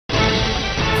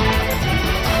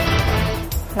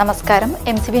നമസ്കാരം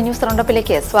MCV news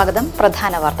റൗണ്ടപ്പിലേക്ക് സ്വാഗതം.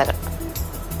 പ്രധാന വാർത്തകൾ.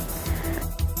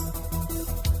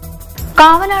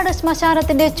 കാവനാട്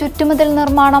ശ്മശാനത്തിന്റെ ചുറ്റുമതിൽ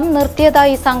നിർമ്മാണം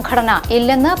നിർത്തിയതായി സംഘടന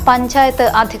ഇല്ലെന്ന് പഞ്ചായത്ത്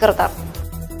അധികൃതർ.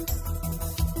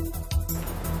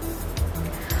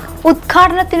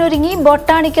 ഉദ്ഘാടനത്തിനൊരുങ്ങി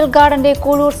ബൊട്ടാണിക്കൽ ഗാർഡന്റെ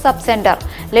കൂഴൂർ സബ് സെന്റർ.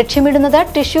 ലക്ഷ്യമിടുന്നത്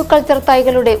ടിഷ്യൂ കൾച്ചർ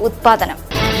തൈകളുടെ ഉത്പാദനം.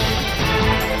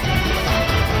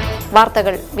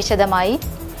 വാർത്തകൾ വിശദമായി.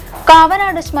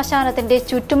 കാവനാട് ശ്മശാനത്തിന്റെ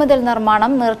ചുറ്റുമതിൽ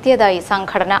നിർമ്മാണം നിർത്തിയതായി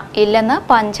സംഘടന ഇല്ലെന്ന്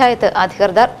പഞ്ചായത്ത്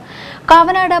അധികൃതർ.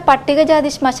 കാവനാട് പട്ടികജാതി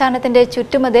ശ്മശാനത്തിന്റെ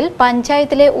ചുറ്റുമതിൽ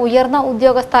പഞ്ചായത്തിലെ ഉയർന്ന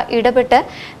ഉദ്യോഗസ്ഥ ഇടപെട്ട്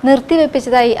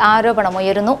നിർത്തിവെപ്പിച്ചതായി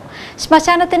ആരോപണമുയരുന്നു.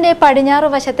 ശ്മശാനത്തിന്റെ പടിഞ്ഞാറ്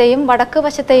വശത്തെയും വടക്ക്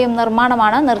വശത്തെയും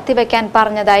നിർമ്മാണമാണ് നിർത്തിവെക്കാൻ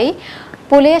പറഞ്ഞതായി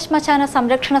പുലയ ശ്മശാന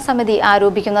സംരക്ഷണ സമിതി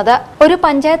ആരോപിക്കുന്നത്. ഒരു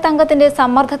പഞ്ചായത്ത് അംഗത്തിന്റെ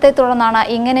സമ്മർദ്ദത്തെ തുടർന്നാണ്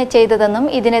ഇങ്ങനെ ചെയ്തതെന്നും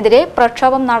ഇതിനെതിരെ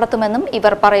പ്രക്ഷോഭം നടത്തുമെന്നും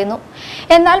ഇവർ പറയുന്നു.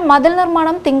 എന്നാൽ മതിൽ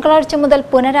നിർമ്മാണം തിങ്കളാഴ്ച മുതൽ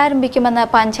പുനരാരംഭിക്കുമെന്ന്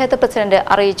പഞ്ചായത്ത് പ്രസിഡന്റ്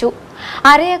അറിയിച്ചു.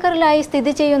 അരയേക്കറിലായി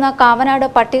സ്ഥിതി ചെയ്യുന്ന കാവനാട്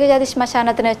പട്ടികജാതി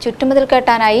ശ്മശാനത്തിന് ചുറ്റുമതിൽ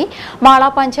കെട്ടാനായി മാള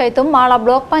പഞ്ചായത്തും മാള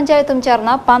ബ്ലോക്ക് പഞ്ചായത്തും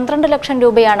ചേർന്ന് 12 ലക്ഷം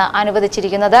രൂപയാണ്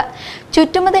അനുവദിച്ചിരിക്കുന്നത്.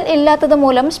 ചുറ്റുമതിൽ ഇല്ലാത്തത്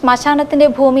മൂലം ശ്മശാനത്തിന്റെ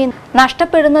ഭൂമി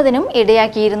നഷ്ടപ്പെടുന്നതിനും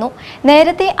ഇടയാക്കിയിരുന്നു.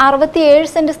 നേരത്തെ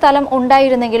 67 സെന്റ് സ്ഥലം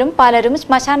ഉണ്ടായിരുന്നെങ്കിലും പലരും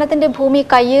ശ്മശാനത്തിന്റെ ഭൂമി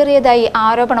കയ്യേറിയതായി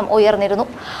ആരോപണം ഉയർന്നിരുന്നു.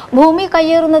 ഭൂമി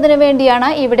കയ്യേറുന്നതിനു വേണ്ടിയാണ്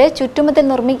ഇവിടെ ചുറ്റുമതിൽ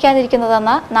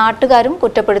നിർമ്മിക്കാതിരിക്കുന്നതെന്ന് നാട്ടുകാരും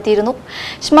കുറ്റപ്പെടുത്തിയിരുന്നു.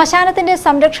 ശ്മശാനത്തിന്റെ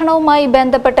സംരക്ഷണവുമായി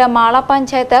ബന്ധപ്പെട്ട് മാള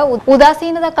പഞ്ചായത്ത്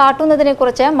ഉദാസീനത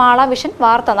കാട്ടുന്നതിനെക്കുറിച്ച് മാള വിഷൻ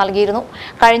വാർത്ത നൽകിയിരുന്നു.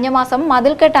 കഴിഞ്ഞ മാസം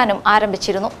മതിൽ കെട്ടാനും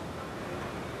ആരംഭിച്ചിരുന്നു.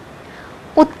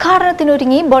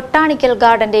 ഉദ്ഘാടനത്തിനൊരുങ്ങി ബൊട്ടാണിക്കൽ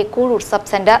ഗാർഡന്റെ കൂഴൂർ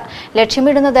സബ് സെന്റർ.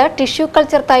 ലക്ഷ്യമിടുന്നത് ടിഷ്യൂ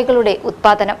കൾച്ചർ തൈകളുടെ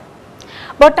ഉത്പാദനം.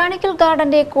 ബൊട്ടാണിക്കൽ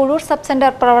ഗാർഡന്റെ കൂഴൂർ സബ് സെന്റർ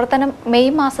പ്രവർത്തനം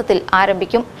മെയ് മാസത്തിൽ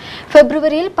ആരംഭിക്കും.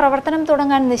 ഫെബ്രുവരിയിൽ പ്രവർത്തനം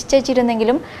തുടങ്ങാൻ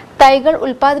നിശ്ചയിച്ചിരുന്നെങ്കിലും തൈകൾ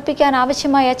ഉൽപ്പാദിപ്പിക്കാൻ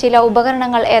ആവശ്യമായ ചില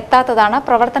ഉപകരണങ്ങൾ എത്താത്തതാണ്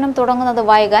പ്രവർത്തനം തുടങ്ങുന്നത്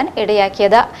വൈകാൻ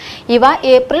ഇടയാക്കിയത്. ഇവ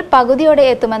ഏപ്രിൽ പകുതിയോടെ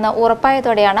എത്തുമെന്ന്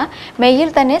ഉറപ്പായതോടെയാണ് മെയ്യിൽ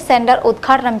തന്നെ സെന്റർ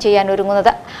ഉദ്ഘാടനം ചെയ്യാൻ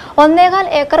ഒരുങ്ങുന്നത്.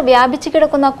 1.25 ഏക്കർ വ്യാപിച്ചു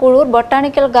കിടക്കുന്ന Koozhoor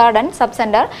botanical garden sub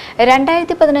centre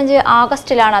 2015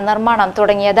 ആഗസ്റ്റിലാണ് നിർമ്മാണം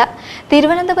തുടങ്ങിയത്.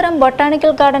 Thiruvananthapuram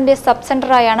botanical ഗാർഡന്റെ sub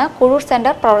സെന്ററായാണ് Koozhoor centre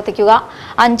പ്രവർത്തിക്കുക.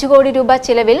 5 കോടി രൂപ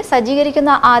ചിലവിൽ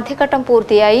സജ്ജീകരിക്കുന്ന ആദ്യഘട്ടം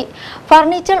പൂർത്തിയായി.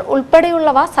 ഫർണിച്ചർ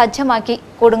ഉൾപ്പെടെയുള്ളവ സജ്ജമാക്കി.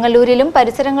 കൊടുങ്ങല്ലൂരിലും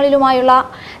പരിസരങ്ങളിലുമായുള്ള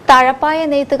തഴപ്പായ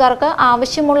നെയ്ത്തുകാർക്ക്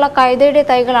ആവശ്യമുള്ള കൈതയുടെ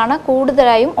തൈകളാണ്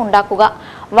കൂടുതലായും ഉണ്ടാക്കുക.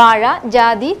 വാഴ,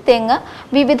 ജാതി, തെങ്ങ്,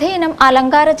 വിവിധയിനം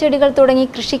അലങ്കാര ചെടികൾ തുടങ്ങി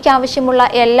കൃഷിക്കാവശ്യമുള്ള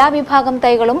എല്ലാ വിഭാഗം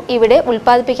തൈകളും ഇവിടെ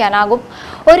ഉൽപ്പാദിപ്പിക്കാനാകും.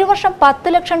 ഒരു വർഷം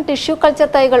 10 ലക്ഷം ടിഷ്യൂ കൾച്ചർ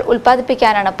തൈകൾ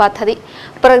ഉൽപ്പാദിപ്പിക്കാനാണ് പദ്ധതി.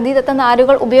 പ്രകൃതിദത്ത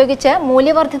നാരുകൾ ഉപയോഗിച്ച്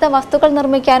മൂല്യവർദ്ധിത വസ്തുക്കൾ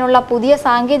നിർമ്മിക്കാനുള്ള പുതിയ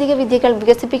സാങ്കേതിക വിദ്യകൾ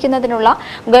വികസിപ്പിക്കുന്നതിനുള്ള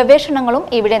ഗവേഷണങ്ങളും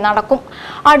ഇവിടെ നടക്കും.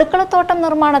 അടുക്കളത്തോട്ടം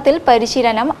നിർമ്മാണത്തിൽ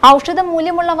പരിശീലനം, ഔഷധ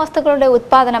മൂല്യമുള്ള വസ്തുക്കളുടെ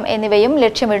ഉത്പാദനം എന്നിവയും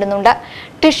ലക്ഷ്യമിടുന്നുണ്ട്.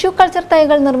 ടിഷ്യൂ കൾച്ചർ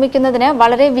തൈകൾ നിർമ്മിക്കുന്നതിന്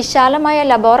വളരെ വിശാലമായ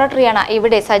ലബോറട്ടറിയാണ്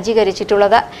ഇവിടെ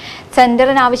സജ്ജീകരിച്ചിട്ടുള്ളത്.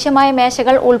 സെന്ററിനാവശ്യമായ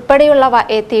മേശകൾ ഉൾപ്പെടെയുള്ളവ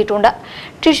എത്തിയിട്ടുണ്ട്.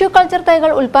 ടിഷ്യൂ കൾച്ചർ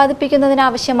തൈകൾ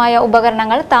ഉൽപ്പാദിപ്പിക്കുന്നതിനാവശ്യമായ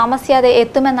ഉപകരണങ്ങൾ താമസിയാതെ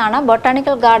എത്തുമെന്നാണ്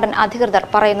ബൊട്ടാണിക്കൽ ഗാർഡൻ അധികൃതർ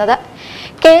പറയുന്നത്.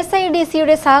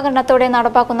 KSIDCയുടെ സഹകരണത്തോടെ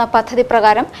നടപ്പാക്കുന്ന പദ്ധതി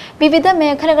പ്രകാരം വിവിധ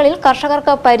മേഖലകളിൽ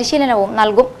കർഷകർക്ക് പരിശീലനവും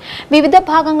നൽകും. വിവിധ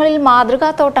ഭാഗങ്ങളിൽ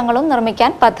മാതൃകാത്തോട്ടങ്ങളും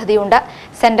നിർമ്മിക്കാൻ പദ്ധതിയുണ്ട്.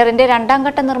 സെന്ററിന്റെ 2ാം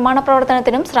ഘട്ട നിർമ്മാണ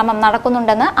പ്രവർത്തനത്തിനും ശ്രമം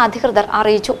നടക്കുന്നുണ്ടെന്ന് അധികൃതർ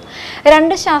അറിയിച്ചു.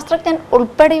 2 ശാസ്ത്രജ്ഞർ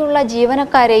ഉൾപ്പെടെയുള്ള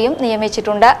ജീവനക്കാരെയും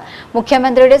നിയമിച്ചിട്ടുണ്ട്.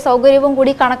 മുഖ്യമന്ത്രിയുടെ സൗകര്യവും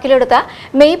കൂടി കണക്കിലെടുത്ത്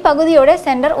മെയ് പകുതിയോടെ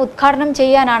സെന്റർ ഉദ്ഘാടനം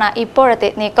ചെയ്യാനാണ്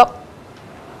ഇപ്പോഴത്തെ നീക്കം.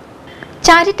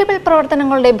 ചാരിറ്റബിൾ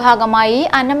പ്രവർത്തനങ്ങളുടെ ഭാഗമായി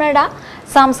അന്നമനട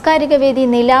സാംസ്കാരിക വേദി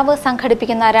നിലാവ്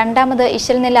സംഘടിപ്പിക്കുന്ന 2ാമത്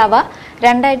ഇശൽ നിലാവ്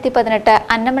 2018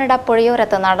 അന്നമനട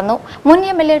പുഴയോരത്ത് നടന്നു. മുൻ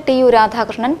MLA TU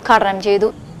രാധാകൃഷ്ണൻ ഉദ്ഘാടനം ചെയ്തു.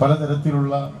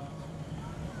 പലതരത്തിലുള്ള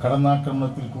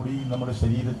കടന്നാക്രമണത്തിൽ കൂടി നമ്മുടെ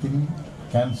ശരീരത്തിൽ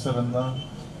ക്യാൻസർ എന്ന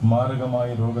മാരകമായ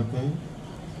രോഗത്തെ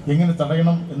എങ്ങനെ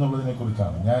തടയണം എന്നുള്ളതിനെ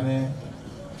കുറിച്ചാണ്. ഞാൻ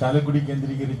ചാലക്കുടി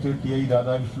കേന്ദ്രീകരിച്ച് TI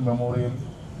രാധാകൃഷ്ണൻ മെമ്മോറിയൽ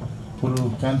ഒരു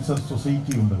ക്യാൻസർ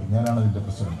സൊസൈറ്റി ഉണ്ട്. ഞാനാണ് അതിൻ്റെ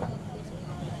പ്രസിഡന്റ്.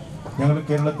 ഞങ്ങൾ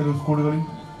കേരളത്തിലെ സ്കൂളുകളിൽ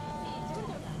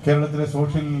കേരളത്തിലെ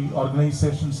സോഷ്യൽ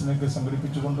ഓർഗനൈസേഷൻസിനൊക്കെ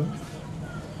സംഘടിപ്പിച്ചുകൊണ്ട്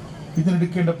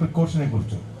ഇതിനെടുക്കേണ്ട പ്രിക്കോഷനെ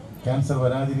കുറിച്ച്, ക്യാൻസർ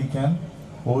വരാതിരിക്കാൻ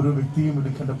ഓരോ വ്യക്തിയും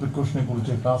എടുക്കേണ്ട പ്രിക്കോഷനെ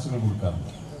കുറിച്ച് ക്ലാസുകൾ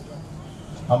കൊടുക്കാറുണ്ട്.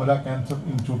 അമല ക്യാൻസർ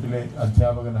ഇൻസ്റ്റിറ്റ്യൂട്ടിലെ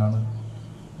അധ്യാപകനാണ്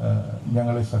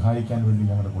ഞങ്ങളെ സഹായിക്കാൻ വേണ്ടി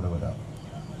ഞങ്ങളുടെ കൂടെ വരാം.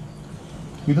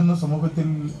 ഇതൊന്ന് സമൂഹത്തിൽ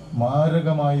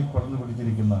മാരകമായി പടർന്നു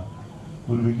പിടിച്ചിരിക്കുന്ന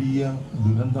ഒരു വലിയ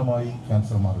ദുരന്തമായി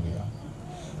ക്യാൻസർ മാറുകയാണ്.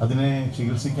 അതിനെ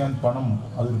ചികിത്സിക്കാൻ പണം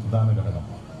അതൊരു പ്രധാന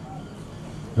ഘടകമാണ്.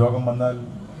 രോഗം വന്നാൽ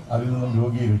അതിൽ നിന്നും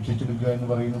രോഗിയെ രക്ഷിച്ചെടുക്കുക എന്ന്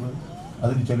പറയുന്നത്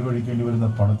അതിന് ചെലവഴിക്കേണ്ടി വരുന്ന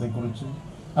പണത്തെക്കുറിച്ച്.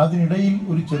 അതിനിടയിൽ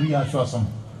ഒരു ചെറിയ ആശ്വാസം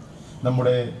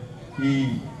നമ്മുടെ ഈ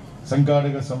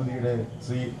സംഘാടക സമിതിയുടെ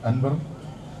ശ്രീ അൻവർ,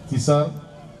 നിസാർ,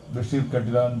 ബഷീർ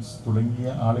കട്ടിലാൻസ് തുടങ്ങിയ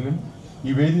ആളുകൾ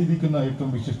ഈ വേദിയിരിക്കുന്ന ഏറ്റവും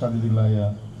വിശിഷ്ടാതിഥികളായ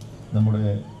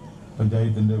നമ്മുടെ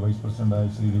പഞ്ചായത്തിൻ്റെ വൈസ് പ്രസിഡൻ്റായ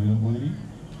ശ്രീ രവി നമ്പൂതിരി,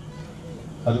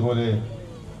 അതുപോലെ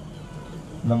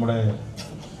നമ്മുടെ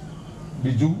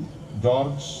Biju,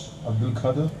 George, Abdul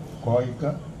Khader, കോയിക്ക,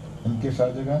 MK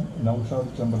Shah Jahan,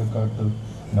 Naushad ചെമ്പലക്കാട്ട്,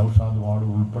 Naushad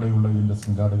ward ഉൾപ്പെടെയുള്ള ഇതിൻ്റെ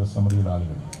സംഘാടക സമിതിയുടെ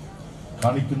ആളുകൾ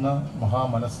കാണിക്കുന്ന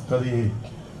മഹാമനസ്കതയെ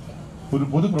ഒരു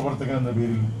പൊതുപ്രവർത്തകൻ എന്ന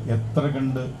പേരിൽ എത്ര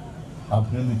കണ്ട്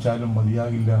അഭിനന്ദിച്ചാലും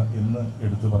മതിയാകില്ല എന്ന്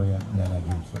എടുത്തു പറയാൻ ഞാൻ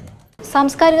ആഗ്രഹിച്ചു.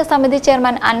 സാംസ്കാരിക സമിതി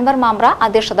ചെയർമാൻ അൻവർ മാമ്പ്ര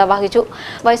അധ്യക്ഷത വഹിച്ചു.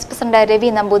 Vice president Ravi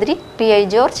Namboothiri, PI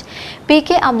George,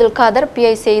 PK Abdul Khader,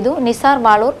 PI Seythu, Nisar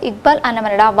Valoor, Iqbal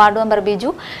Annamanada, ward member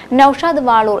Biju, Naushad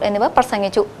Valoor എന്നിവർ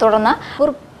പ്രസംഗിച്ചു. തുടർന്ന്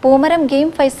പൂമരം ഗെയിം,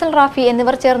 ഫൈസൽ റാഫി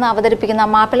എന്നിവർ ചേർന്ന് അവതരിപ്പിക്കുന്ന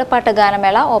മാപ്പിളപ്പാട്ട്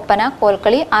ഗാനമേള, ഒപ്പന,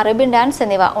 കോൽക്കളി, അറേബ്യൻ ഡാൻസ്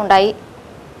എന്നിവ ഉണ്ടായി.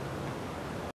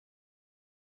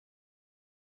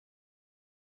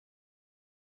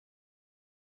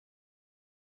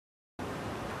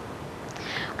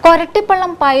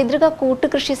 കൊരട്ടിപ്പള്ളം പൈതൃക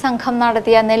കൂട്ടുകൃഷി സംഘം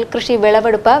നടത്തിയ നെൽകൃഷി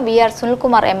വിളവെടുപ്പ് VR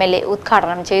സുനിൽകുമാർ MLA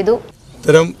ഉദ്ഘാടനം ചെയ്തു.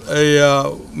 ഇത്തരം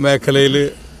മേഖലയിൽ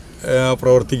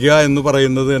പ്രവർത്തിക്കുക എന്ന്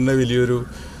പറയുന്നത് തന്നെ വലിയൊരു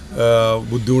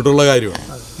ബുദ്ധിമുട്ടുള്ള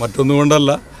കാര്യമാണ്.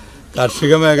 മറ്റൊന്നുകൊണ്ടല്ല,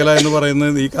 കാർഷിക മേഖല എന്ന്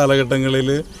പറയുന്നത് ഈ കാലഘട്ടങ്ങളിൽ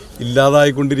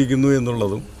ഇല്ലാതായിക്കൊണ്ടിരിക്കുന്നു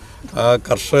എന്നുള്ളതും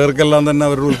കർഷകർക്കെല്ലാം തന്നെ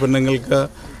അവരുടെ ഉൽപ്പന്നങ്ങൾക്ക്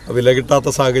വില കിട്ടാത്ത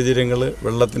സാഹചര്യങ്ങൾ,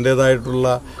 വെള്ളത്തിൻ്റേതായിട്ടുള്ള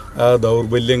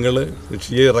ദൗർബല്യങ്ങൾ,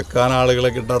 കൃഷിയെ ഇറക്കാൻ ആളുകളെ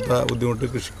കിട്ടാത്ത ബുദ്ധിമുട്ട്,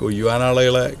 കൃഷി കൊയ്യുവാൻ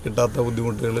ആളുകളെ കിട്ടാത്ത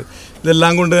ബുദ്ധിമുട്ടുകൾ,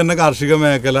 ഇതെല്ലാം കൊണ്ട് തന്നെ കാർഷിക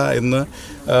മേഖല ഇന്ന്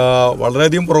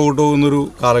വളരെയധികം പുറകോട്ട് പോകുന്നൊരു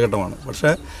കാലഘട്ടമാണ്.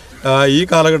 പക്ഷേ ഈ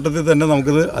കാലഘട്ടത്തിൽ തന്നെ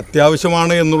നമുക്കിത്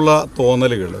അത്യാവശ്യമാണ് എന്നുള്ള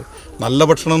തോന്നലുകൾ, നല്ല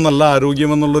ഭക്ഷണം, നല്ല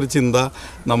ആരോഗ്യമെന്നുള്ളൊരു ചിന്ത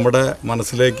നമ്മുടെ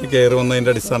മനസ്സിലേക്ക് കയറി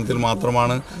വന്നതിൻ്റെ അടിസ്ഥാനത്തിൽ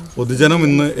മാത്രമാണ് പൊതുജനം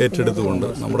ഇന്ന് ഏറ്റെടുത്തുകൊണ്ട്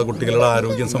നമ്മുടെ കുട്ടികളുടെ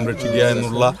ആരോഗ്യം സംരക്ഷിക്കുക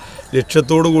എന്നുള്ള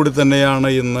ലക്ഷ്യത്തോടു കൂടി തന്നെയാണ്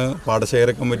ഇന്ന്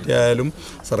പാടശേഖര കമ്മിറ്റി ആയാലും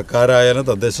സർക്കാരായാലും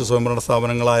തദ്ദേശ സ്വയംഭരണ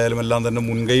സ്ഥാപനങ്ങളായാലും എല്ലാം തന്നെ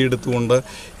മുൻകൈ എടുത്തുകൊണ്ട്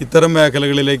ഇത്തരം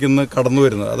മേഖലകളിലേക്ക് ഇന്ന് കടന്നു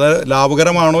വരുന്നത്. അത്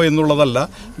ലാഭകരമാണോ എന്നുള്ളതല്ല,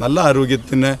 നല്ല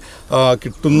ആരോഗ്യത്തിന്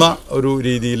കിട്ടുന്ന ഒരു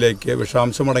രീതിയിലേക്ക്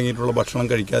വിഷാംശം അടങ്ങിയിട്ടുള്ള ഭക്ഷണം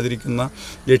കഴിക്കാതിരിക്കുന്ന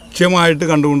ലക്ഷ്യമായിട്ട്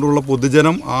കണ്ടുകൊണ്ടുള്ള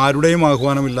പൊതുജനം ആരുടെയും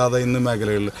ആഹ്വാനമില്ലാതെ ഇന്ന്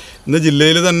മേഖലകളിൽ, ഇന്ന്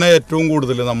ജില്ലയിൽ തന്നെ ഏറ്റവും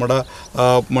കൂടുതൽ നമ്മുടെ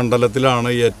മണ്ഡലത്തിലാണ്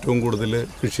ഏറ്റവും കൂടുതൽ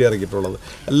കൃഷി ഇറക്കിയിട്ടുള്ളത്.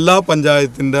 എല്ലാ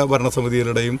പഞ്ചായത്തിൻ്റെ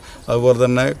ഭരണസമിതികളുടെയും അതുപോലെ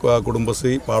തന്നെ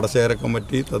കുടുംബശ്രീ, പാടശേഖര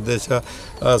കമ്മിറ്റി, തദ്ദേശ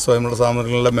സ്വയംഭരണ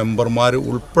സ്ഥാപനങ്ങളിലെ മെമ്പർമാർ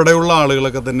ഉൾപ്പെടെയുള്ള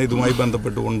ആളുകളൊക്കെ തന്നെ ഇതുമായി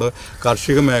ബന്ധപ്പെട്ടുകൊണ്ട്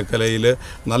കാർഷിക മേഖലയിൽ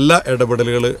നല്ല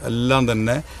ഇടപെടലുകൾ എല്ലാം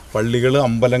തന്നെ പള്ളികൾ,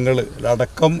 അമ്പലങ്ങൾ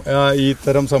അടക്കം ഈ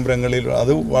ഇത്തരം സംരംഭങ്ങളിൽ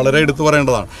അത് വളരെ എടുത്തു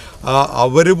പറയേണ്ടതാണ്.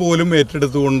 അവർ പോലും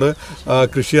ഏറ്റെടുത്തുകൊണ്ട്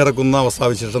കൃഷി ഇറക്കുന്ന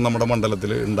അവസ്ഥാവിശേഷം നമ്മുടെ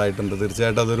മണ്ഡലത്തിൽ ഉണ്ടായിട്ടുണ്ട്.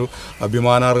 തീർച്ചയായിട്ടും അതൊരു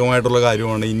അഭിമാനാർഹമായിട്ടുള്ള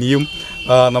കാര്യമാണ്. ഇനിയും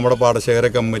നമ്മുടെ പാടശേഖര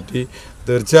കമ്മിറ്റി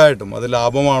തീർച്ചയായിട്ടും അത്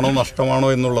ലാഭമാണോ നഷ്ടമാണോ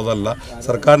എന്നുള്ളതല്ല,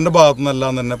 സർക്കാരിൻ്റെ ഭാഗത്തു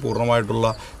നിന്നെല്ലാം തന്നെ പൂർണ്ണമായിട്ടുള്ള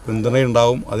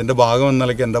പിന്തുണയുണ്ടാവും. അതിൻ്റെ ഭാഗം എന്ന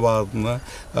നിലയ്ക്ക് എൻ്റെ ഭാഗത്തുനിന്ന്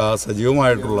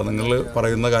സജീവമായിട്ടുള്ള നിങ്ങൾ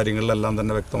പറയുന്ന കാര്യങ്ങളിലെല്ലാം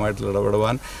തന്നെ വ്യക്തമായിട്ട്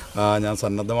ഇടപെടുവാൻ ഞാൻ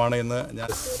സന്നദ്ധമാണ് എന്ന് ഞാൻ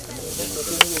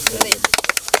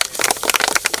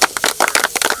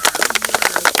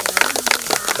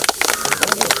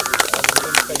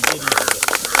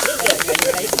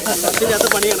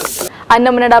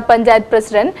അന്നമനട പഞ്ചായത്ത്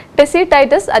പ്രസിഡന്റ് ടെസി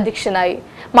ടൈറ്റസ് അധ്യക്ഷനായി.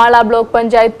 മാള ബ്ലോക്ക്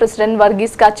പഞ്ചായത്ത് പ്രസിഡന്റ്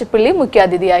വർഗീസ് കാച്ചിപ്പള്ളി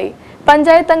മുഖ്യാതിഥിയായി.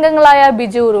 പഞ്ചായത്ത് അംഗങ്ങളായ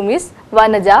ബിജു റുമീസ്,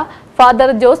 വനജ,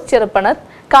 ഫാദർ ജോസ് ചെറുപ്പണത്ത്,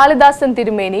 കാളിദാസൻ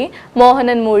തിരുമേനി,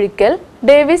 മോഹനൻ മൂഴിക്കൽ,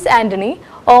 ഡേവിസ് ആന്റണി,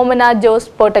 ഓമന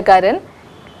ജോസ് പോട്ടക്കാരൻ,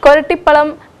 കൊരട്ടിപ്പളം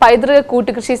പൈതൃക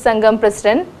കൂട്ടുകൃഷി സംഘം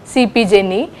president CP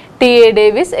Jenny, TA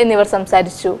Davis എന്നിവർ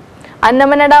സംസാരിച്ചു.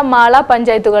 അന്നമനട, മാള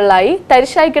പഞ്ചായത്തുകളിലായി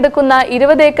തരിശായി കിടക്കുന്ന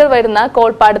 20 ഏക്കർ വരുന്ന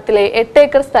കോൾപ്പാടത്തിലെ 8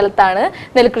 ഏക്കർ സ്ഥലത്താണ്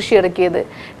നെൽകൃഷി ഇറക്കിയത്.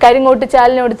 കരിങ്ങോട്ട്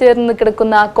ചാലിനോട് ചേർന്ന്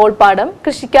കിടക്കുന്ന കോൾപ്പാടം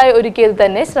കൃഷിക്കായി ഒരുക്കിയത്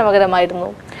തന്നെ ശ്രമകരമായിരുന്നു.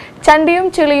 ചണ്ടിയും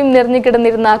ചെളിയും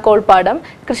നിറഞ്ഞുകിടന്നിരുന്ന കോൾപ്പാടം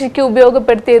കൃഷിക്ക്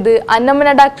ഉപയോഗപ്പെടുത്തിയത്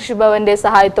അന്നമനട കൃഷിഭവന്റെ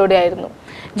സഹായത്തോടെയായിരുന്നു.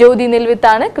 ജ്യോതി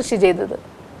നെൽവിത്താണ് കൃഷി ചെയ്തത്.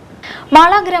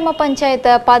 മാള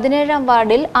ഗ്രാമപഞ്ചായത്ത് 17-ാം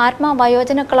വാർഡിൽ ആത്മ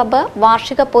വയോജന ക്ലബ്ബ്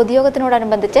വാർഷിക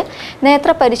പൊതുയോഗത്തിനോടനുബന്ധിച്ച് നേത്ര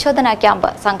പരിശോധനാ ക്യാമ്പ്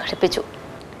സംഘടിപ്പിച്ചു.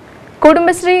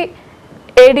 കുടുംബശ്രീ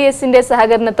ADSന്റെ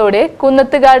സഹകരണത്തോടെ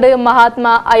കുന്നത്തുകാട്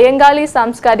മഹാത്മാ അയ്യങ്കാളി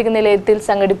സാംസ്കാരിക നിലയത്തിൽ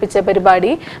സംഘടിപ്പിച്ച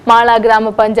പരിപാടി മാള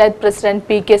ഗ്രാമപഞ്ചായത്ത് പ്രസിഡന്റ്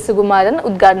PK സുകുമാരൻ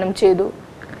ഉദ്ഘാടനം ചെയ്തു.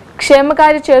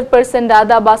 ക്ഷേമകാര്യ ചെയർപേഴ്സൺ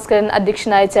രാധാ ഭാസ്കരൻ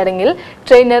അധ്യക്ഷനായ ചടങ്ങിൽ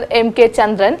ട്രെയിനർ MK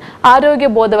ചന്ദ്രൻ ആരോഗ്യ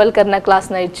ബോധവൽക്കരണ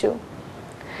ക്ലാസ് നയിച്ചു.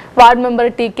 Ward member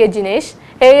TK Jinesh,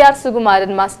 AR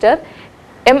Sukumaran master,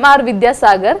 MR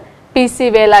Vidyasagar, PC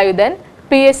Velayudhan,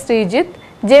 PS Sreejith,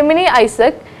 Gemini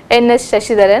Isaac, NS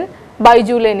Sasidharan,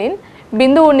 Baiju Lenin,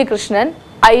 Bindu Unnikrishnan,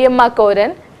 IM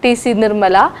Koran, TC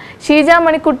Nirmala, Sheeja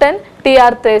Manikuttan,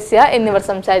 TR Thresia എന്നിവർ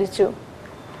സംസാരിച്ചു.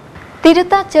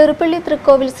 തിരുത്ത ചെറുപ്പള്ളി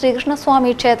തൃക്കോവിൽ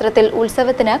ശ്രീകൃഷ്ണസ്വാമി ക്ഷേത്രത്തിൽ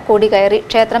ഉത്സവത്തിന് കൊടികയറി.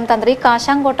 ക്ഷേത്രം തന്ത്രി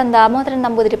കാശാങ്കോട്ടൻ ദാമോദരൻ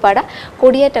നമ്പൂതിരിപ്പാട്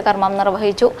കൊടിയേറ്റ കർമ്മം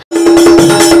നിർവഹിച്ചു.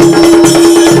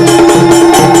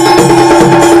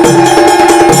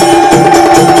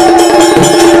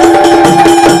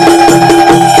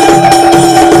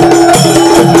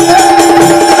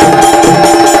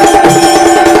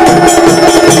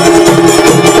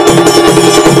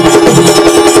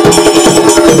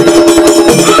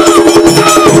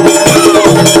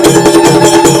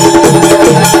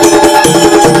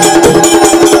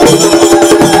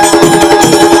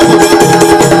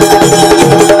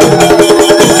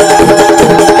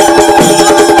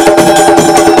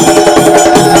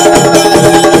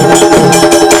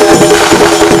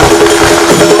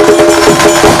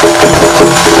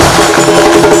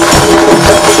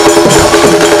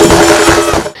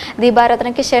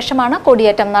 ദീപാരാധനയ്ക്ക് ശേഷമാണ്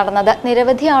കൊടിയേറ്റം നടന്നത്.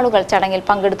 നിരവധി ആളുകൾ ചടങ്ങിൽ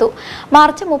പങ്കെടുത്തു.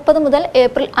 മാർച്ച് 30 മുതൽ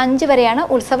ഏപ്രിൽ 5 വരെയാണ്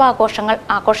ഉത്സവാഘോഷങ്ങൾ.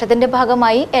 ആഘോഷത്തിന്റെ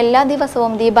ഭാഗമായി എല്ലാ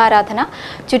ദിവസവും ദീപാരാധന,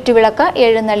 ചുറ്റുവിളക്ക്,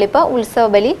 എഴുന്നള്ളിപ്പ്,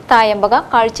 ഉത്സവബലി, തായമ്പക,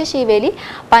 കാഴ്ചശീവേലി,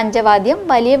 പഞ്ചവാദ്യം,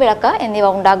 വലിയ വിളക്ക് എന്നിവ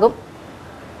ഉണ്ടാകും.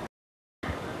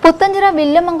 പുത്തഞ്ചിറ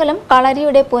വില്ലമംഗലം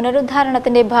കളരിയുടെ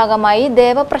പുനരുദ്ധാരണത്തിന്റെ ഭാഗമായി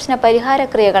ദേവപ്രശ്ന പരിഹാര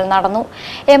ക്രിയകൾ നടന്നു.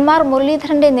 MR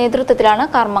മുരളീധരന്റെ നേതൃത്വത്തിലാണ്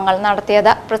കർമ്മങ്ങൾ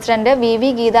നടത്തിയത്. President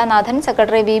VV ഗീതാനാഥൻ,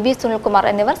 secretary VB Sunilkumar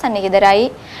എന്നിവർ സന്നിഹിതരായി.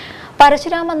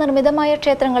 പരശുരാമ നിർമ്മിതമായ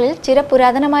ക്ഷേത്രങ്ങളിൽ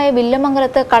ചിരപുരാതനമായ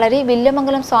വില്ലമംഗലത്ത് കളരി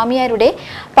വില്ലമംഗലം സ്വാമിയാരുടെ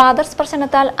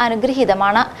പാദസ്പർശനത്താൽ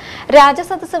അനുഗ്രഹീതമാണ്.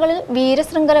 രാജസദസ്സുകളിൽ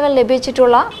വീരശൃംഖലകൾ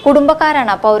ലഭിച്ചിട്ടുള്ള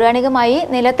കുടുംബക്കാരാണ് പൗരാണികമായി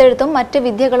നിലത്തെഴുത്തും മറ്റ്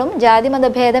വിദ്യകളും ജാതിമത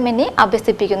ഭേദമെന്നി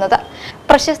അഭ്യസിപ്പിക്കുന്നത്.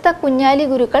 പ്രശസ്ത കുഞ്ഞാലി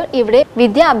ഗുരുക്കൾ ഇവിടെ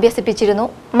വിദ്യ അഭ്യസിപ്പിച്ചിരുന്നു.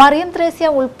 മറിയം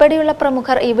ത്രേസ്യ ഉൾപ്പെടെയുള്ള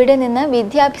പ്രമുഖർ ഇവിടെ നിന്ന്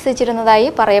വിദ്യ അഭ്യസിച്ചിരുന്നതായി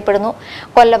പറയപ്പെടുന്നു.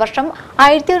 കൊല്ലവർഷം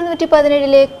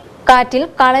 1117 കാറ്റിൽ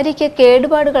കളരിക്ക്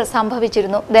കേടുപാടുകൾ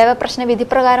സംഭവിച്ചിരുന്നു. ദേവപ്രശ്ന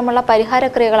വിധിപ്രകാരമുള്ള പരിഹാര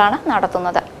ക്രിയകളാണ്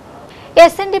നടത്തുന്നത്.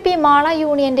 SNDP മാള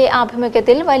യൂണിയന്റെ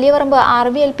ആഭിമുഖ്യത്തിൽ വലിയപറമ്പ്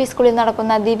RVLP സ്കൂളിൽ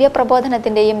നടക്കുന്ന ദിവ്യ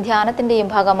പ്രബോധനത്തിന്റെയും ധ്യാനത്തിന്റെയും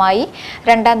ഭാഗമായി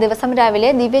 2ാം ദിവസം രാവിലെ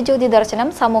ദിവ്യജ്യോതി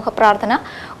ദർശനം, സമൂഹ പ്രാർത്ഥന,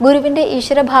 ഗുരുവിന്റെ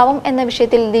ഈശ്വരഭാവം എന്ന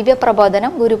വിഷയത്തിൽ ദിവ്യ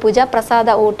പ്രബോധനം, ഗുരുപൂജ, പ്രസാദ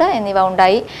ഊട്ട് എന്നിവ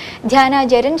ഉണ്ടായി.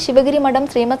 ധ്യാനാചാര്യൻ ശിവഗിരി മഠം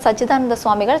ശ്രീമദ് സച്ചിദാനന്ദ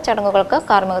സ്വാമികൾ ചടങ്ങുകൾക്ക്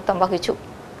കാർമ്മികത്വം വഹിച്ചു.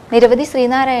 നിരവധി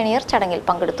ശ്രീനാരായണീയർ ചടങ്ങിൽ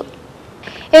പങ്കെടുത്തു.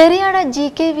 ഏറിയാട്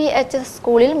GKVHS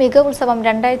സ്കൂളിൽ മികവുത്സവം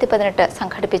 2018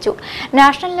 സംഘടിപ്പിച്ചു.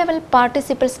 National level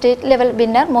participle state level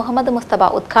winner Muhammad Mustafa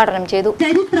ഉദ്ഘാടനം ചെയ്തു.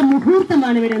 ചരിത്ര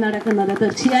മുഹൂർത്തമാണ് ഇവിടെ നടക്കുന്നത്.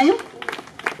 തീർച്ചയായും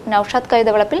നൌഷാദ്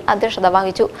കൈതവളപ്പിൽ അധ്യക്ഷത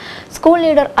വഹിച്ചു. School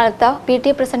leader Althaf,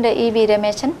 PT president EV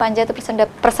Rameshan, panchayat president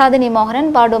Prasadini Mohanan,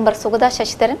 ward member Sugatha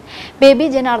Sasidharan, baby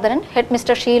Janardhanan, head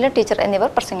mister Sheela teacher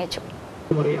എന്നിവർ പ്രസംഗിച്ചു.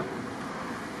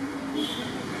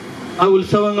 ആ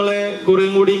ഉത്സവങ്ങളെ കുറെ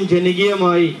കൂടി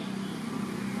ജനകീയമായി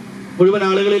മുഴുവൻ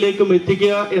ആളുകളിലേക്കും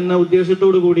എത്തിക്കുക എന്ന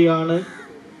ഉദ്ദേശത്തോടു കൂടിയാണ്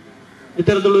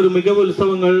ഇത്തരത്തിലുള്ളൊരു മികവ്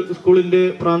ഉത്സവങ്ങൾ സ്കൂളിന്റെ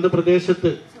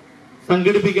പ്രാന്തപ്രദേശത്ത്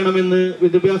സംഘടിപ്പിക്കണമെന്ന്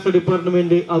വിദ്യാഭ്യാസ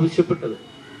ഡിപ്പാർട്ട്മെന്റ് ആവശ്യപ്പെട്ടത്.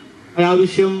 ആ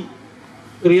ആവശ്യം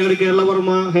റിയാഡ്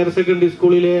കേരളവർമ്മ ഹയർ സെക്കൻഡറി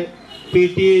സ്കൂളിലെ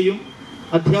PTA-യും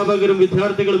അധ്യാപകരും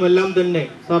വിദ്യാർത്ഥികളും എല്ലാം തന്നെ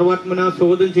സർവാത്മന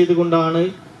സ്വാഗതം ചെയ്തുകൊണ്ടാണ്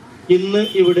ഇന്ന്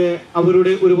ഇവിടെ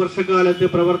അവരുടെ ഒരു വർഷക്കാലത്തെ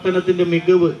പ്രവർത്തനത്തിന്റെ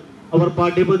മികവ്, അവർ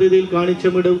പാഠ്യപദ്ധതിയിൽ കാണിച്ച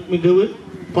മികവ്,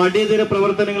 പാഠ്യേതര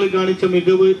പ്രവർത്തനങ്ങളിൽ കാണിച്ച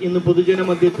മികവ് ഇന്ന് പൊതുജന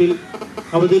മധ്യത്തിൽ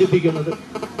അവതരിപ്പിക്കുന്നത്.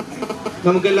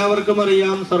 നമുക്കെല്ലാവർക്കും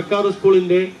അറിയാം, സർക്കാർ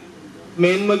സ്കൂളിന്റെ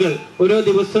മേന്മകൾ ഓരോ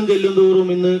ദിവസം ചെല്ലുന്തോറും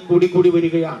ഇന്ന് കൂടിക്കൂടി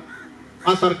വരികയാണ്.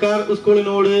 ആ സർക്കാർ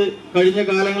സ്കൂളിനോട് കഴിഞ്ഞ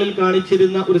കാലങ്ങളിൽ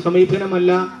കാണിച്ചിരുന്ന ഒരു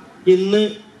സമീപനമല്ല ഇന്ന്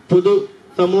പൊതു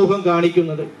സമൂഹം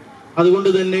കാണിക്കുന്നത്.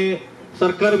 അതുകൊണ്ട് തന്നെ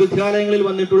സർക്കാർ വിദ്യാലയങ്ങളിൽ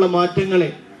വന്നിട്ടുള്ള മാറ്റങ്ങളെ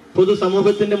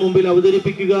പൊതുസമൂഹത്തിന്റെ മുമ്പിൽ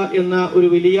അവതരിപ്പിക്കുക എന്ന ഒരു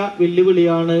വലിയ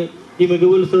വെല്ലുവിളിയാണ് ഈ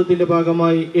മികവുത്സവത്തിന്റെ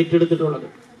ഭാഗമായി ഏറ്റെടുത്തിട്ടുള്ളത്.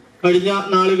 കഴിഞ്ഞ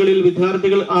നാളുകളിൽ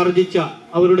വിദ്യാർത്ഥികൾ ആർജിച്ച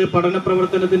അവരുടെ പഠന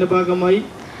പ്രവർത്തനത്തിന്റെ ഭാഗമായി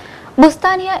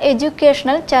ബുസ്താനിയ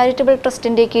എഡ്യൂക്കേഷണൽ ചാരിറ്റബിൾ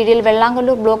ട്രസ്റ്റിന്റെ കീഴിൽ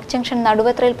വെള്ളാങ്കല്ലൂർ ബ്ലോക്ക് ജംഗ്ഷൻ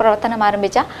നടുവത്രയിൽ പ്രവർത്തനം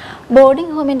ആരംഭിച്ച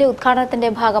ബോർഡിംഗ് ഹോമിന്റെ ഉദ്ഘാടനത്തിന്റെ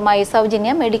ഭാഗമായി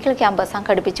സൗജന്യ മെഡിക്കൽ ക്യാമ്പ്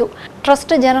സംഘടിപ്പിച്ചു.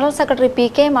 Trust general secretary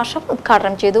PK Ashraf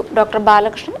ഉദ്ഘാടനം ചെയ്തു. ഡോക്ടർ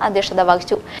ബാലകൃഷ്ണൻ അധ്യക്ഷത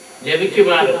വഹിച്ചു.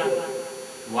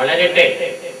 വളരട്ടെ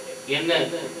എന്ന്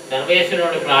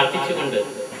സർവേശ്വരനോട് പ്രാർത്ഥിച്ചുകൊണ്ട്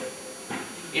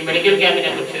ഈ മെഡിക്കൽ ക്യാമ്പിനെ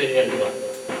കുറിച്ച് ഒരു രണ്ട് വാക്ക്.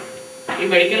 ഈ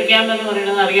മെഡിക്കൽ ക്യാമ്പ് എന്ന്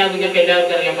പറയുന്നത് അറിയാം, നിങ്ങൾക്ക്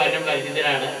എല്ലാവർക്കും അറിയാം, പലരും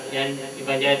പരിചിതരാണ്. ഞാൻ ഈ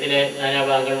പഞ്ചായത്തിലെ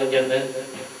നാനാഭാഗങ്ങളിലും ചെന്ന്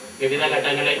വിവിധ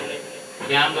ഘട്ടങ്ങളിൽ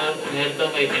ക്യാമ്പ് നേതൃത്വം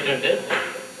വഹിച്ചിട്ടുണ്ട്.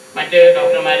 മറ്റ്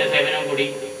ഡോക്ടർമാരുടെ സേവനം കൂടി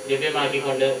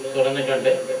ലഭ്യമാക്കിക്കൊണ്ട്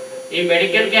തുറന്നിട്ടുണ്ട്. ഈ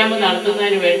മെഡിക്കൽ ക്യാമ്പ്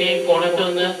നടത്തുന്നതിന് വേണ്ടി കോണത്ത്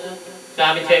നിന്ന്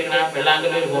സ്ഥാപിച്ചേക്കുന്ന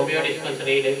വെള്ളാങ്കല്ലൂർ ഹോമിയോ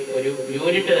ഡിസ്പെൻസറിയിൽ ഒരു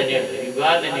യൂണിറ്റ് തന്നെയുണ്ട്, ഒരു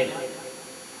വിഭാഗം തന്നെയുണ്ട്.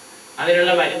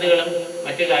 അതിനുള്ള മരുന്നുകളും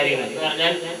മറ്റു കാര്യങ്ങളും എന്ന്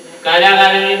പറഞ്ഞാൽ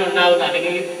കാലാകാലങ്ങളിൽ ഉണ്ടാകുന്ന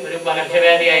അല്ലെങ്കിൽ ഒരു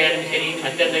പകർച്ചവ്യാധി ആയാലും ശരി,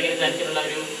 മറ്റെന്തെങ്കിലും തരത്തിലുള്ള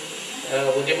ഒരു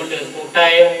ബുദ്ധിമുട്ട്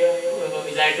കൂട്ടായ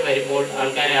ഇതായിട്ട് വരുമ്പോൾ,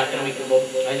 ആൾക്കാരെ ആക്രമിക്കുമ്പോൾ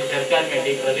അതിന് ചേർക്കാൻ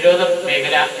വേണ്ടി പ്രതിരോധ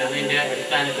മേഖല എന്നതിൻ്റെ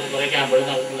അടിസ്ഥാനത്തിൽ കുറേ ക്യാമ്പുകൾ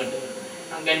നടത്തുന്നുണ്ട്.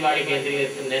 അംഗൻവാടി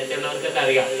കേന്ദ്രീകരിച്ച് നേരത്തെയുള്ളവർക്കൊക്കെ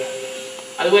അറിയാം.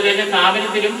 അതുപോലെ തന്നെ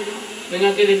സ്ഥാപനത്തിലും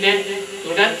നിങ്ങൾക്ക് ഇതിൻ്റെ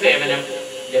തുടർ സേവനം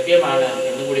ലഭ്യമാണ്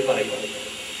എന്നും കൂടി പറയുന്നു.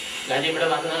 കാരണം ഇവിടെ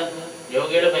വന്ന്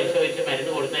രോഗികളെ പരിശോധിച്ച്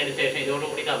മരുന്ന് കൊടുത്തതിന് ശേഷം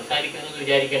ഇതോടുകൂടി അവസാനിക്കുമെന്ന്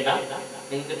വിചാരിക്കേണ്ട.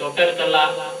 നിങ്ങൾക്ക് തൊട്ടടുത്തുള്ള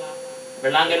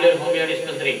വെള്ളാങ്കല്ലൂർ ഹോമിയോ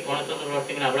ഡിസ്പെൻസറി കോണത്തുനിന്ന്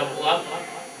പ്രവർത്തിക്കുന്ന അവിടെ പോവാം.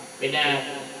 പിന്നെ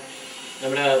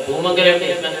നമ്മുടെ ഭൂമംഗലം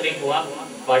ഡിസ്പെൻസറി പോവാം.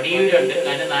 പടിയൂരുണ്ട്,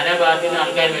 കാരണം നാനാഭാഗത്തു നിന്ന്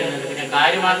ആൾക്കാർ വരുന്നുണ്ട്. പിന്നെ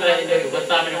കാര്യമാത്ര അതിൻ്റെ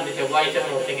ഉപസ്ഥാപനമുണ്ട്, ചൊവ്വാഴ്ച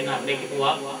പ്രവർത്തിക്കുന്ന അവിടേക്ക്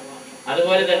പോവാം.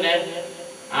 അതുപോലെ തന്നെ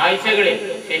ആഴ്ചകളിൽ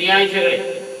ശനിയാഴ്ചകളിൽ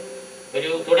ഒരു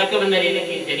തുടക്കമെന്ന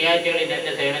രീതിക്ക് ശനിയാഴ്ചകളിൽ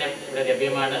തന്നെ സേവനം ഇവിടെ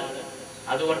ലഭ്യമാണ്.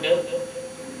 അതുകൊണ്ട്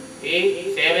ഈ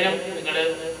സേവനം നിങ്ങൾ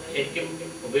ശരിക്കും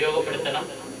ഉപയോഗപ്പെടുത്തണം.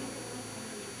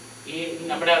 ഈ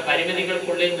നമ്മുടെ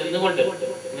പരിമിതികൾക്കുള്ളിൽ നിന്നുകൊണ്ട്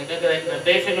നിങ്ങൾക്ക്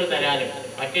നിർദ്ദേശങ്ങൾ തരാനും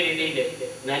മറ്റു രീതിയിൽ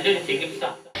നല്ലൊരു ചികിത്സ.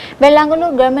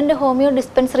 Vellangallur government homeo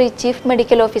dispensary chief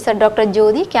medical officer doctor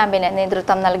ജ്യോതി ക്യാമ്പിന്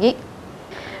നേതൃത്വം നൽകി.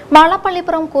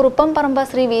 മാളപ്പള്ളിപ്പുറം കുറുപ്പം പറമ്പ്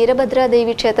ശ്രീ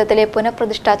വീരഭദ്രാദേവി ക്ഷേത്രത്തിലെ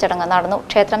പുനഃപ്രതിഷ്ഠാ ചടങ്ങ് നടന്നു.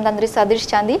 ക്ഷേത്രം തന്ത്രി സതീഷ്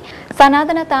ചാന്തി,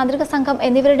 സനാതന താന്ത്രിക സംഘം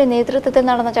എന്നിവരുടെ നേതൃത്വത്തിൽ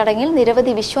നടന്ന ചടങ്ങിൽ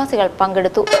നിരവധി വിശ്വാസികൾ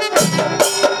പങ്കെടുത്തു.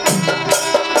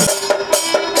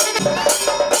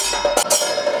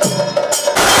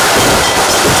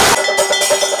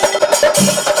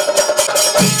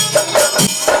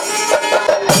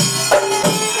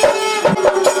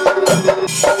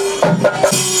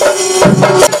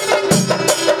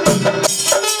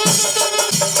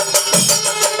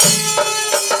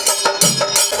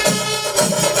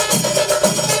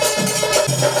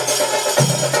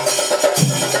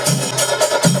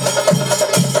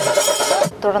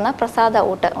 തുടർന്ന് പ്രസാദ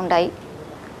ഊട്ട് ഉണ്ടായി.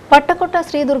 വട്ടക്കോട്ട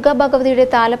ശ്രീ ദുർഗാ ഭഗവതിയുടെ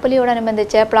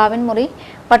താലപ്പൊലിയോടനുബന്ധിച്ച് പ്ലാവിൻമുറി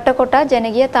വട്ടക്കോട്ട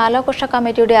ജനകീയ താലാഘോഷ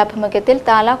കമ്മിറ്റിയുടെ ആഭിമുഖ്യത്തിൽ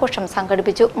താലാഘോഷം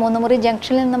സംഘടിപ്പിച്ചു. മൂന്നുമുറി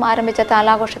ജംഗ്ഷനിൽ നിന്നും ആരംഭിച്ച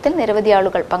താലാഘോഷത്തിൽ നിരവധി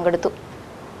ആളുകൾ പങ്കെടുത്തു.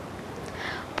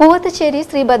 പൂവത്തുശ്ശേരി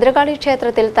ശ്രീ ഭദ്രകാളി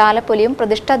ക്ഷേത്രത്തിൽ താലപ്പൊലിയും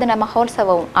പ്രതിഷ്ഠാദിന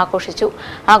മഹോത്സവവും ആഘോഷിച്ചു.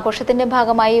 ആഘോഷത്തിന്റെ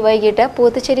ഭാഗമായി വൈകിട്ട്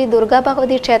പൂവത്തുശ്ശേരി ദുർഗാ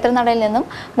ഭഗവതി ക്ഷേത്രനടയിൽ നിന്നും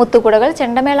മുത്തുകുടകൾ,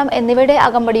 ചെണ്ടമേളം എന്നിവയുടെ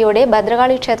അകമ്പടിയോടെ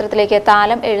ഭദ്രകാളി ക്ഷേത്രത്തിലേക്ക്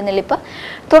താലം എഴുന്നള്ളിപ്പ്,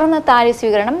 തുടർന്ന് താലി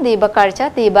സ്വീകരണം, ദീപക്കാഴ്ച,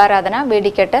 ദീപാരാധന,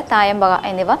 വെടിക്കെട്ട്, തായമ്പക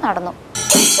എന്നിവ നടന്നു.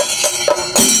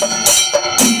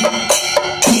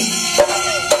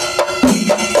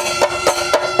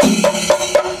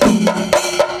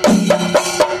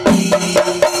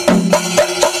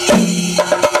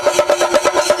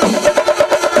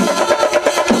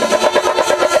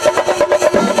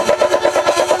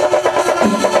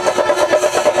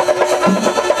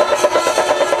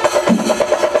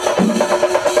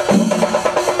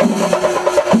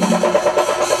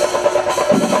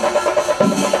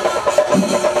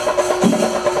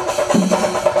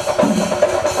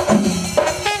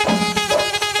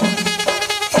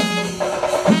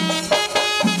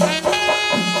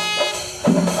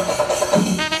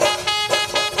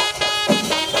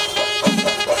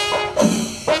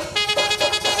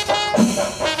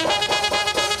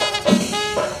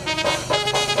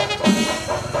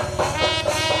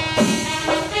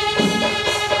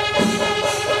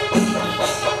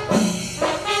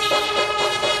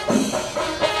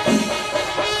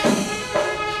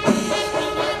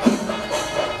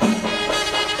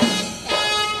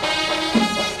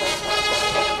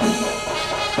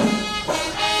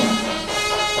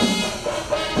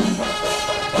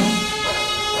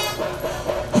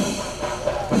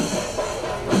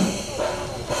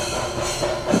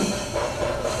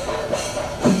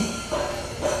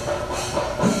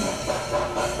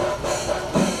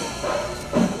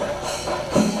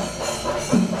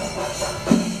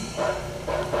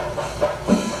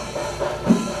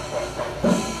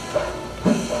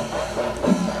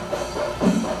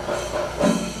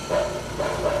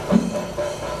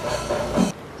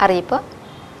 അറിയിപ്പ്.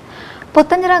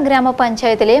 പുത്തഞ്ചിറ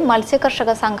ഗ്രാമപഞ്ചായത്തിലെ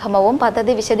മത്സ്യകർഷക സംഗമവും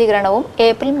പദ്ധതി വിശദീകരണവും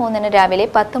ഏപ്രിൽ 3 രാവിലെ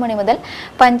 10 മണി മുതൽ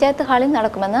പഞ്ചായത്ത് ഹാളിൽ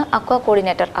നടക്കുമെന്ന് അക്വ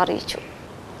കോർഡിനേറ്റർ അറിയിച്ചു.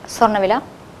 സ്വർണ്ണവില: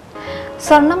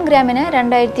 സ്വർണം ഗ്രാമിന്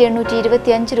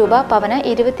 2825 രൂപ, പവന്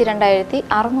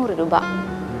 22,600 രൂപ.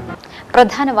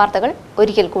 പ്രധാന വാർത്തകൾ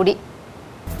ഒരിക്കൽ കൂടി.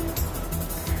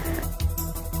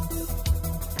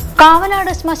 കാവനാട്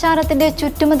ശ്മശാനത്തിന്റെ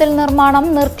ചുറ്റുമതിൽ നിർമ്മാണം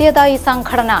നിർത്തിയതായി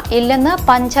സംഘടന, ഇല്ലെന്ന്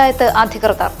പഞ്ചായത്ത്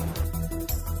അധികൃതർ.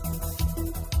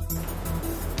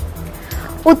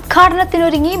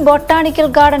 ഉദ്ഘാടനത്തിനൊരുങ്ങി ബൊട്ടാണിക്കൽ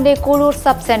ഗാർഡന്റെ കൂഴൂർ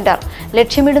സബ് സെന്റർ.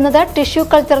 ലക്ഷ്യമിടുന്നത് ടിഷ്യൂ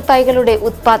കൾച്ചർ തൈകളുടെ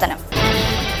ഉത്പാദനം.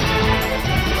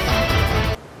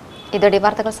 ഇതോടെ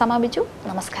വാർത്തകൾ സമാപിച്ചു.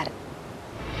 നമസ്കാരം.